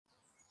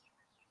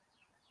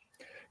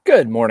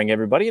Good morning,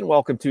 everybody, and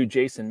welcome to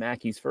Jason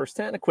Mackey's First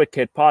 10, a quick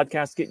hit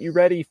podcast, get you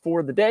ready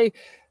for the day.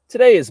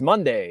 Today is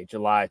Monday,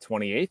 July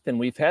 28th, and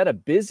we've had a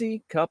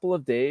busy couple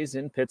of days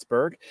in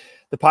Pittsburgh.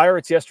 The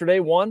Pirates yesterday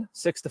won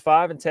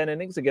 6-5 in 10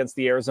 innings against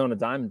the Arizona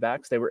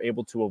Diamondbacks. They were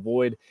able to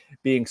avoid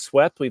being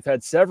swept. We've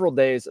had several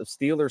days of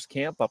Steelers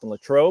camp up in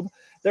Latrobe.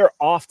 They're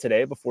off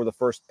today before the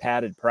first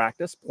padded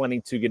practice.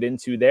 Plenty to get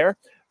into there.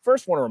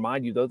 First, want to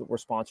remind you, though, that we're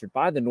sponsored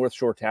by the North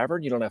Shore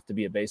Tavern. You don't have to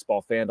be a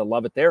baseball fan to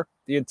love it there.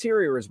 The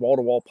interior is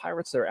wall-to-wall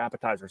Pirates. Their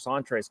appetizers,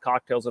 entrees,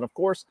 cocktails, and, of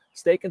course,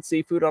 steak and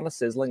seafood on a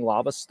sizzling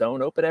lava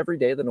stone. Open every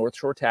day. The North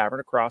Shore Tavern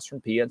across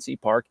from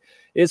PNC Park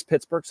is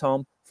Pittsburgh's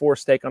home for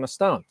steak on a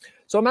stone.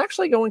 So I'm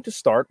actually going to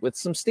start with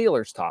some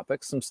Steelers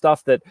topics, some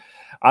stuff that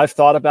I've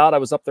thought about. I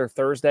was up there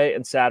Thursday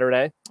and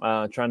Saturday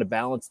trying to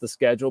balance the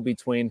schedule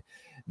between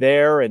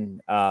there and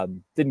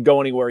didn't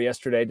go anywhere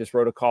yesterday, just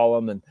wrote a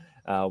column. And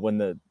when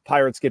the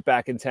Pirates get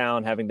back in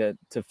town, having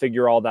to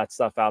figure all that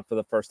stuff out for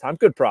the first time.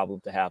 Good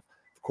problem to have,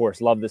 of course.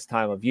 Love this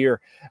time of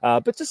year.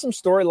 But just some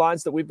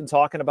storylines that we've been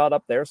talking about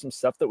up there, some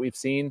stuff that we've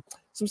seen,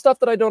 some stuff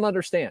that I don't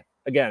understand.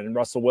 Again, and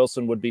Russell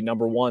Wilson would be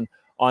number one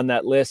on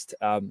that list.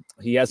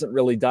 He hasn't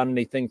really done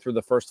anything through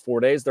the first 4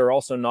 days. They're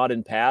also not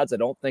in pads. I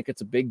don't think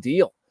it's a big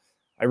deal.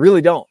 I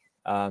really don't.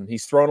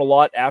 He's thrown a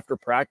lot after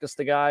practice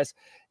to guys.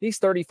 He's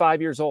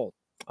 35 years old.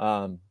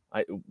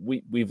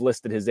 We've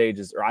listed his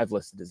ages, or I've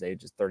listed his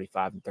ages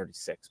 35 and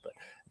 36, but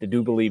I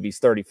do believe he's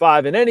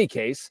 35. In any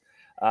case,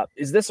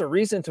 is this a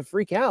reason to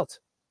freak out?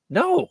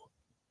 No,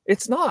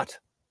 it's not.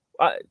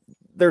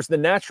 There's the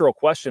natural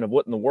question of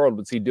what in the world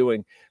was he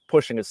doing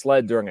pushing a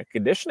sled during a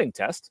conditioning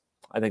test.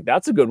 I think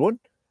that's a good one.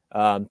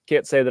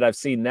 Can't say that I've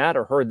seen that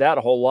or heard that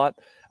a whole lot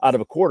out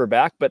of a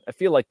quarterback, but I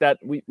feel like that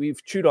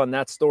we've chewed on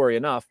that story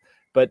enough.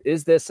 But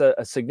is this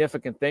a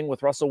significant thing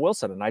with Russell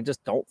Wilson? And I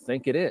just don't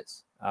think it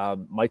is.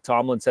 Mike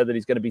Tomlin said that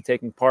he's going to be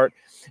taking part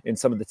in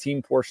some of the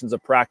team portions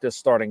of practice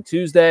starting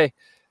Tuesday.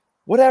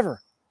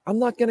 Whatever. I'm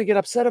not going to get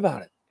upset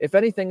about it. If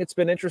anything, it's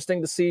been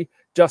interesting to see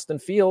Justin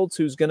Fields,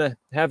 who's going to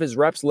have his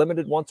reps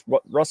limited once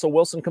Russell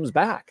Wilson comes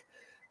back.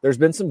 There's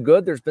been some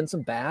good. There's been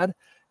some bad.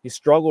 He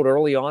struggled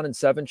early on in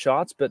 7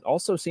 shots, but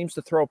also seems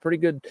to throw a pretty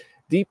good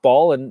deep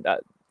ball and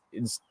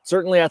is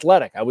certainly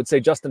athletic. I would say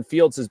Justin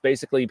Fields has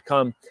basically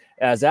become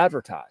as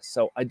advertised.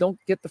 So I don't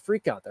get the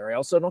freak out there. I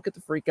also don't get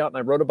the freak out. And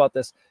I wrote about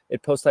this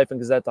at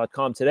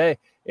post-gazette.com today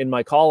in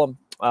my column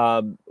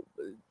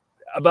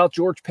about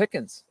George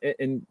Pickens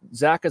and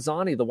Zach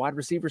Azzanni, the wide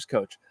receivers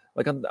coach.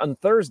 Like on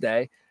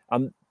Thursday,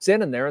 I'm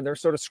standing there and they're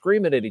sort of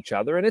screaming at each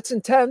other, and it's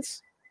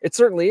intense. It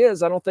certainly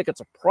is. I don't think it's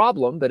a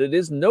problem, but it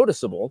is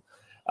noticeable.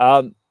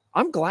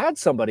 I'm glad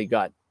somebody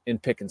got in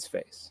Pickens'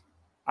 face.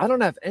 I don't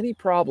have any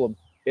problem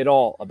at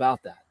all about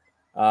that.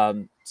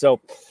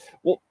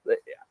 Well,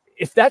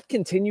 if that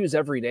continues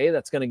every day,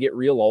 that's going to get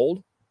real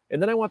old.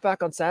 And then I went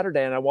back on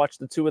Saturday and I watched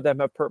the two of them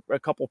have a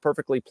couple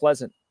perfectly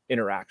pleasant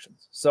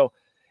interactions. So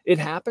it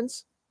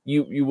happens.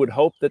 You would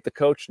hope that the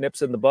coach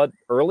nips in the bud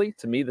early.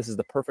 To me, this is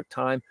the perfect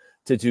time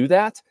to do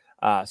that.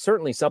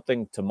 Certainly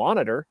something to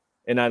monitor.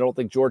 And I don't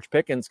think George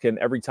Pickens can,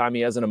 every time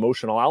he has an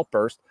emotional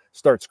outburst,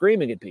 start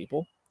screaming at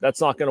people. That's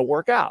not going to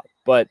work out.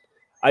 But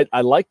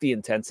I like the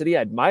intensity.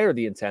 I admire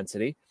the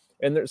intensity.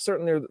 And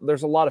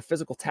there's a lot of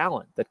physical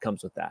talent that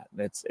comes with that.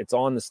 And it's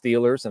on the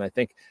Steelers. And I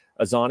think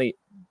Azzanni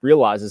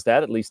realizes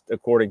that, at least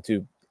according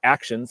to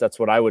actions. That's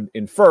what I would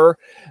infer,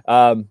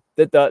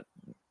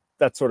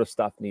 that sort of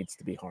stuff needs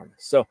to be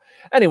harnessed. So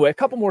anyway, a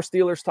couple more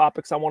Steelers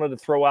topics I wanted to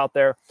throw out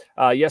there.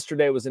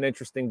 Yesterday was an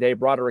interesting day.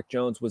 Broderick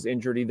Jones was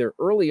injured either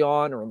early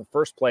on or in the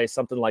first place,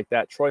 something like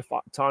that. Troy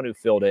Fautanu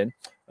filled in.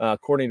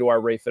 According to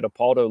our Ray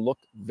Fittipaldo,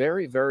 looked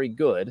very, very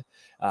good.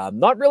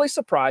 Not really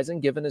surprising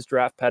given his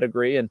draft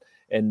pedigree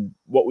and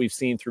what we've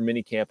seen through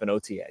minicamp and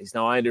OTAs.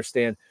 Now, I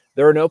understand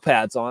there are no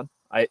pads on.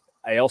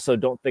 I also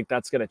don't think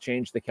that's going to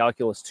change the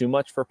calculus too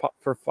much for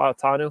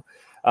Fautanu.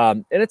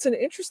 And it's an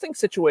interesting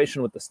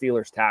situation with the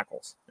Steelers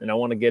tackles, and I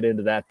want to get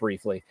into that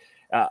briefly.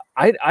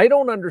 I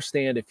don't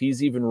understand if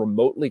he's even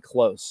remotely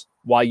close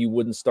why you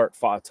wouldn't start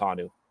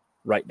Fautanu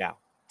right now.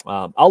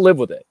 I'll live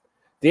with it.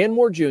 Dan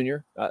Moore Jr.,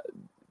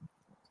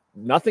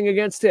 nothing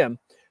against him,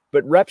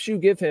 but reps you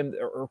give him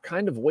are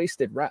kind of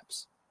wasted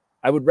reps.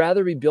 I would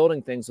rather be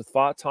building things with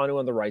Fautanu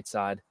on the right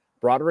side,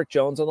 Broderick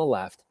Jones on the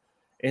left,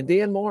 and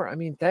Dan Moore. I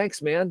mean,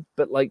 thanks, man,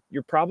 but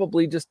you're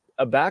probably just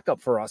a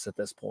backup for us at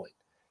this point.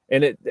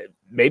 And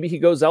maybe he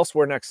goes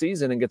elsewhere next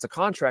season and gets a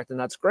contract, and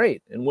that's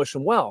great, and wish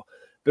him well.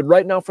 But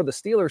right now for the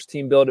Steelers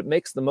team build, it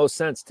makes the most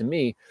sense to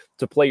me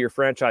to play your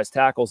franchise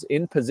tackles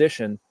in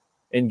position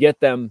and get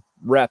them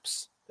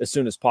reps as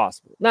soon as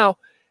possible. Now,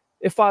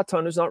 if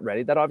Fautanu's not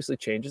ready, that obviously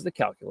changes the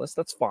calculus.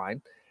 That's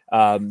fine.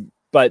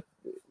 But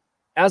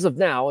as of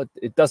now,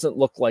 it doesn't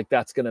look like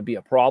that's going to be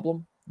a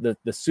problem.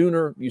 The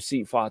sooner you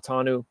see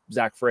Fautanu,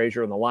 Zach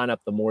Frazier in the lineup,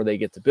 the more they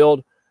get to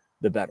build,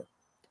 the better.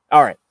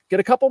 All right. Get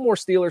a couple more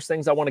Steelers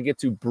things I want to get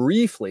to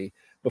briefly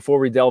before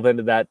we delve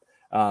into that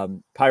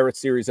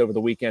Pirates series over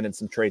the weekend and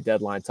some trade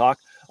deadline talk.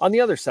 On the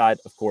other side,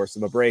 of course,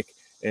 of a break.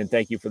 And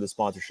thank you for the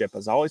sponsorship,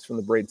 as always, from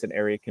the Bradenton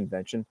Area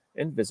Convention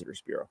and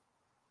Visitors Bureau.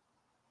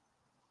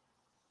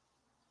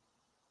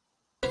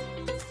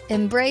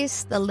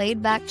 Embrace the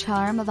laid-back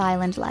charm of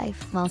island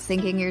life while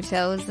sinking your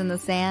toes in the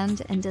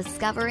sand and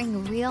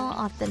discovering real,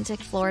 authentic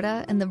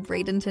Florida in the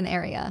Bradenton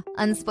area.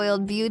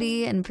 Unspoiled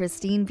beauty and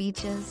pristine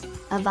beaches,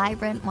 a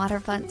vibrant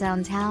waterfront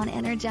downtown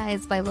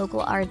energized by local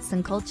arts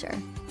and culture,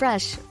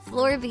 fresh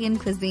Floridian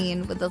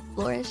cuisine with a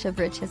flourish of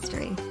rich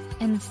history,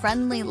 and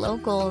friendly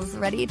locals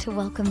ready to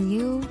welcome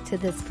you to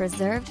this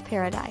preserved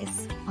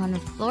paradise on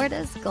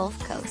Florida's Gulf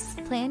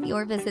Coast. Plan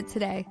your visit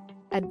today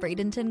at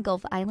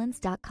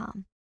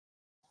BradentonGulfIslands.com.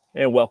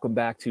 And welcome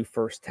back to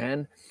First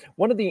 10.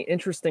 One of the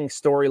interesting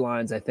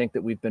storylines I think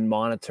that we've been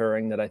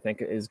monitoring that I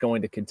think is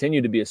going to continue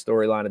to be a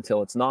storyline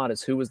until it's not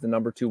is who is the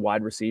number 2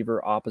 wide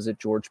receiver opposite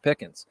George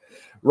Pickens.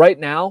 Right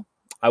now,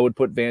 I would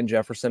put Van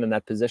Jefferson in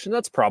that position.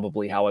 That's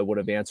probably how I would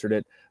have answered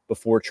it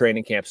before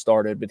training camp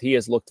started, but he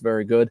has looked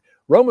very good.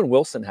 Roman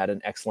Wilson had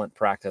an excellent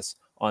practice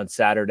on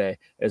Saturday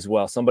as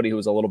well. Somebody who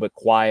was a little bit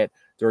quiet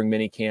during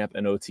minicamp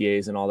and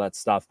OTAs and all that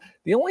stuff.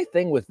 The only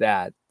thing with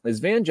that is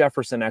Van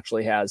Jefferson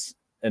actually has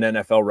an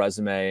NFL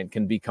resume and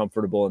can be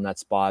comfortable in that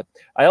spot.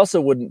 I also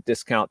wouldn't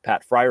discount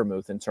Pat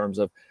Freiermuth in terms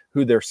of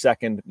who their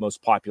second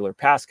most popular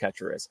pass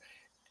catcher is.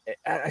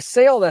 I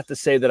say all that to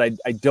say that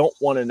I don't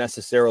want to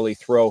necessarily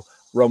throw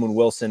Roman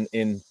Wilson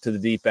into the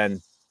deep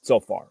end so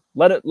far.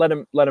 Let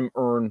him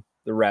earn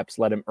the reps,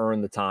 let him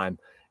earn the time.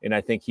 And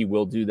I think he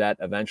will do that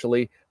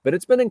eventually. But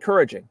it's been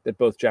encouraging that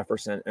both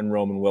Jefferson and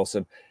Roman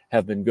Wilson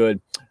have been good.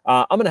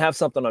 I'm going to have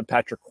something on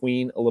Patrick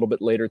Queen a little bit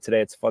later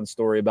today. It's a fun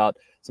story about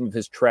some of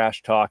his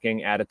trash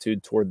talking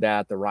attitude toward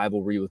that, the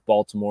rivalry with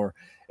Baltimore,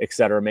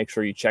 etc. Make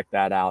sure you check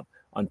that out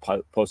on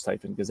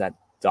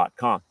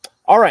post-gazette.com.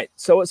 All right.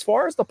 So as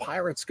far as the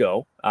Pirates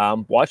go,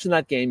 watching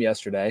that game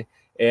yesterday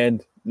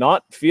and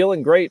not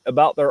feeling great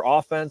about their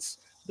offense,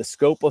 the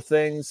scope of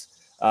things,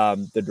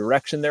 the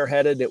direction they're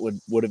headed. It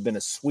would have been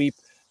a sweep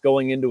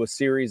going into a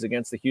series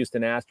against the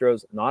Houston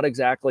Astros. Not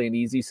exactly an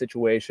easy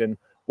situation.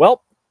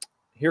 Well,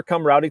 here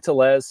come Rowdy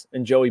Tellez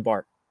and Joey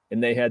Bart,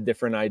 and they had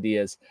different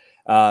ideas.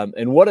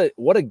 And what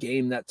a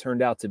game that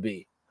turned out to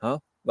be, huh?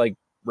 Like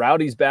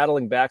Rowdy's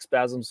battling back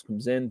spasms,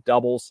 comes in,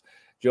 doubles.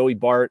 Joey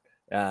Bart,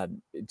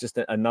 just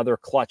another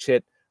clutch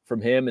hit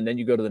from him. And then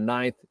you go to the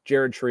ninth.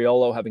 Jared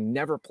Triolo, having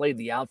never played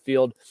the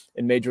outfield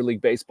in Major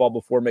League Baseball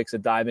before, makes a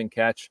diving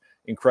catch.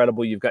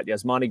 Incredible. You've got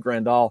Yasmani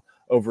Grandal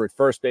over at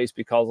first base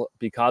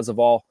because of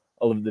all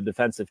of the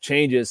defensive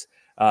changes.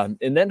 And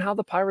then how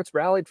the Pirates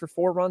rallied for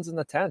 4 runs in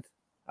the 10th.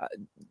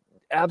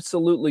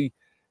 Absolutely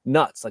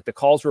nuts. Like the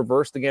calls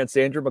reversed against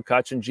Andrew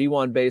McCutchen.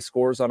 G1 Bay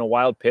scores on a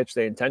wild pitch.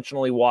 They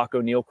intentionally walk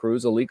O'Neal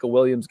Cruz. Alika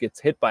Williams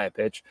gets hit by a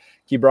pitch.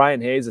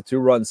 Ke'Bryan Hayes, a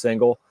 2-run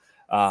single.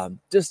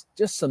 Just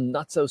some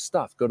nutso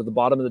stuff. Go to the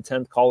bottom of the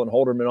 10th. Colin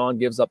Holderman on,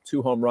 gives up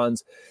 2 home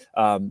runs.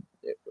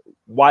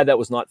 Why that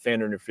was not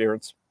fan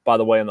interference, by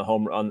the way,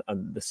 on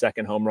the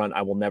second home run,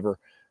 I will never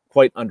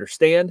quite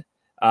understand.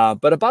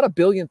 But about 1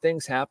 billion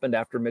things happened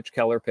after Mitch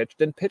Keller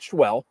pitched and pitched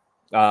well.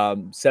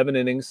 7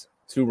 innings,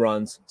 2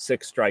 runs,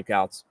 6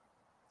 strikeouts.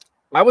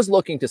 I was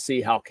looking to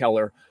see how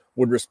Keller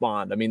would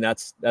respond. I mean,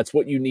 that's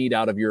what you need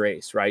out of your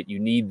ace, right? You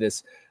need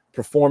this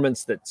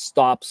performance that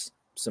stops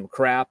some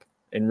crap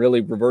and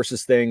really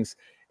reverses things.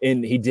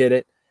 And he did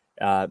it.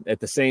 At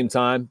the same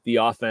time, the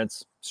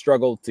offense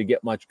struggled to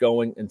get much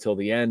going until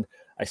the end.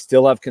 I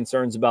still have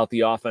concerns about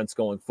the offense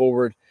going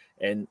forward,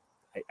 and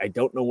I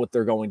don't know what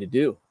they're going to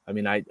do. I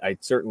mean, I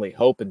certainly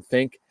hope and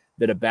think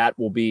that a bat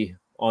will be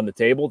on the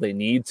table. They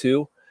need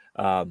to.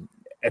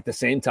 At the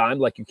same time,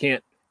 like you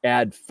can't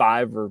add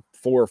 4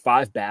 or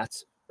 5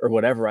 bats or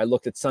whatever. I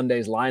looked at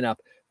Sunday's lineup,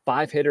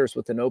 5 hitters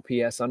with an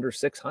OPS under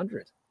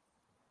 600.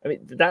 I mean,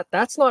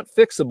 that's not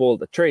fixable at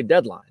the trade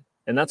deadline.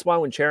 And that's why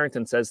when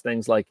Cherington says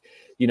things like,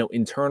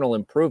 internal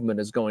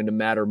improvement is going to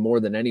matter more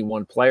than any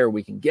one player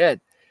we can get,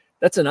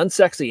 that's an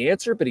unsexy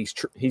answer, but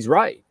he's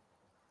right.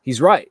 He's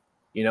right.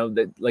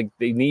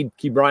 They need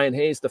Ke'Bryan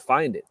Hayes to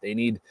find it. They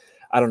need,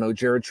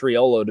 Jared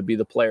Triolo to be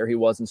the player he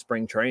was in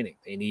spring training.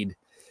 They need,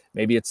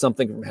 maybe it's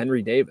something from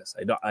Henry Davis.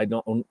 I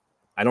don't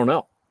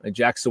know.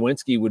 Jack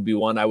Sawinski would be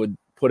one I would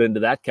put into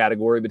that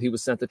category, but he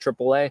was sent to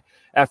AAA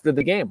after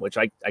the game, which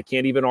I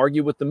can't even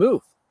argue with the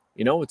move.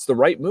 It's the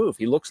right move.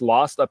 He looks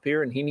lost up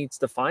here and he needs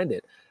to find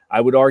it. I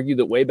would argue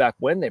that way back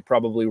when they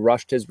probably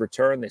rushed his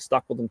return. They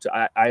stuck with him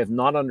I have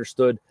not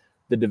understood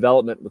the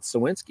development with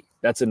Sawinski.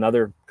 That's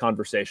another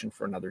conversation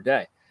for another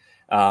day.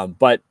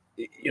 But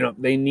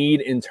they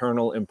need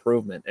internal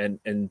improvement.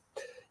 And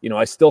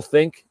I still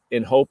think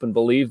and hope and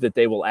believe that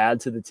they will add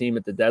to the team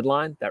at the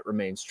deadline. That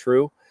remains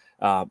true.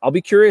 I'll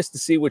be curious to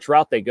see which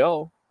route they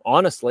go.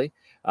 Honestly,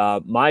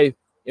 my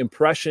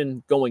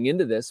impression going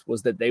into this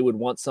was that they would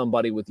want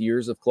somebody with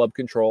years of club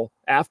control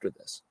after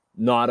this,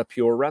 not a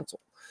pure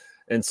rental.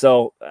 And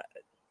so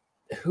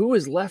who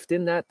is left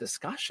in that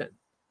discussion?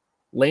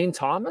 Lane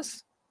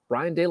Thomas,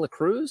 Brian De La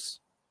Cruz,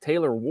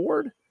 Taylor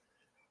Ward.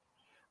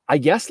 I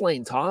guess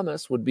Lane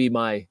Thomas would be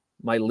my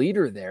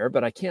leader there,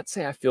 but I can't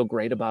say I feel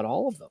great about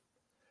all of them.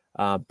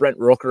 Brent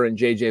Rooker and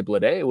JJ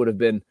Bleday would have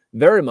been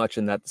very much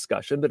in that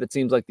discussion, but it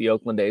seems like the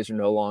Oakland A's are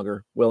no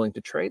longer willing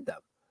to trade them.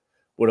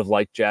 Would have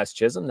liked Jazz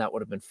Chisholm. That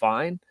would have been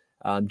fine.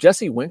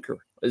 Jesse Winker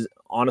is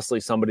honestly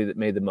somebody that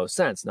made the most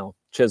sense. Now,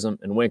 Chisholm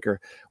and Winker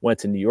went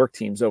to New York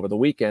teams over the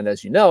weekend,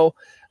 as you know,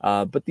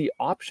 but the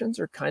options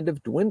are kind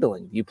of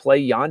dwindling. You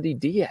play Yandy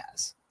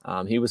Diaz.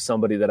 He was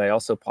somebody that I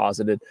also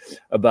posited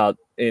about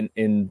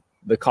in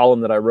the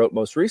column that I wrote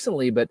most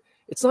recently, but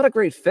it's not a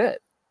great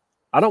fit.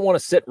 I don't want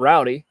to sit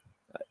Rowdy.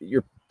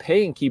 You're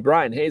paying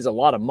Ke'Bryan Hayes a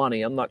lot of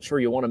money. I'm not sure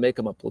you want to make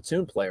him a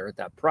platoon player at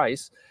that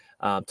price.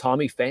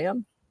 Tommy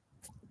Pham,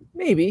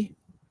 maybe,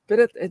 but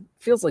it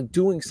feels like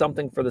doing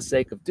something for the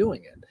sake of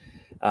doing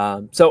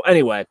it. So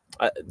anyway,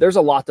 there's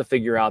a lot to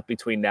figure out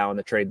between now and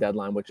the trade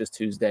deadline, which is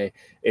Tuesday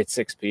at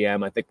 6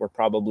 p.m. I think we're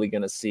probably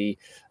going to see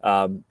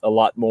a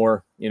lot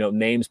more,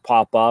 names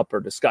pop up or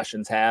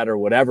discussions had or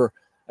whatever.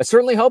 I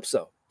certainly hope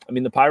so. I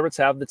mean, the Pirates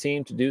have the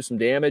team to do some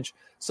damage.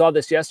 Saw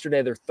this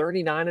yesterday. They're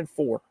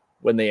 39-4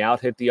 when they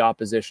out-hit the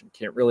opposition.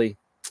 Can't really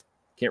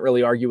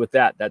argue with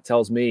that. That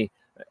tells me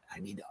I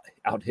need to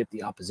out-hit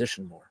the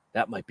opposition more.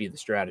 That might be the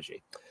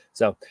strategy.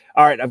 So,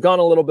 all right, I've gone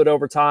a little bit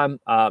over time.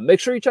 Make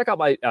sure you check out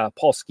my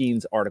Paul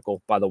Skeens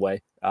article, by the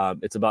way.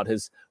 It's about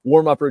his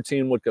warm-up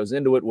routine, what goes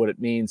into it, what it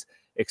means,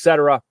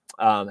 etc.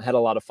 Had a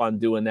lot of fun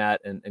doing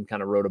that and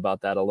kind of wrote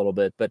about that a little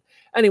bit. But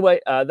anyway,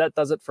 that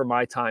does it for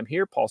my time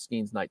here. Paul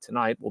Skeens Night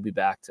Tonight. We'll be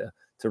back to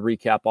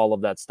recap all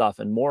of that stuff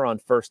and more on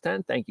First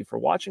 10. Thank you for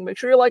watching. Make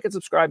sure you like and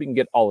subscribe. You can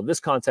get all of this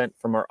content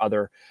from our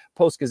other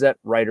Post-Gazette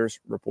writers,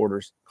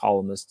 reporters,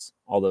 columnists,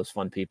 all those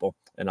fun people.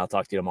 And I'll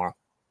talk to you tomorrow.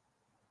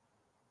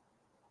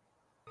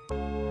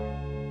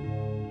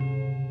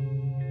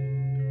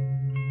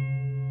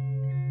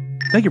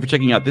 Thank you for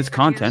checking out this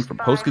content from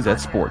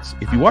Post-Gazette Sports.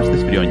 If you watch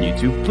this video on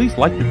YouTube, please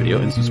like the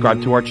video and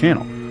subscribe to our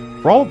channel.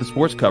 For all of the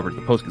sports coverage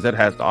the Post-Gazette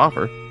has to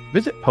offer,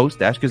 visit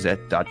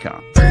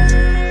post-gazette.com.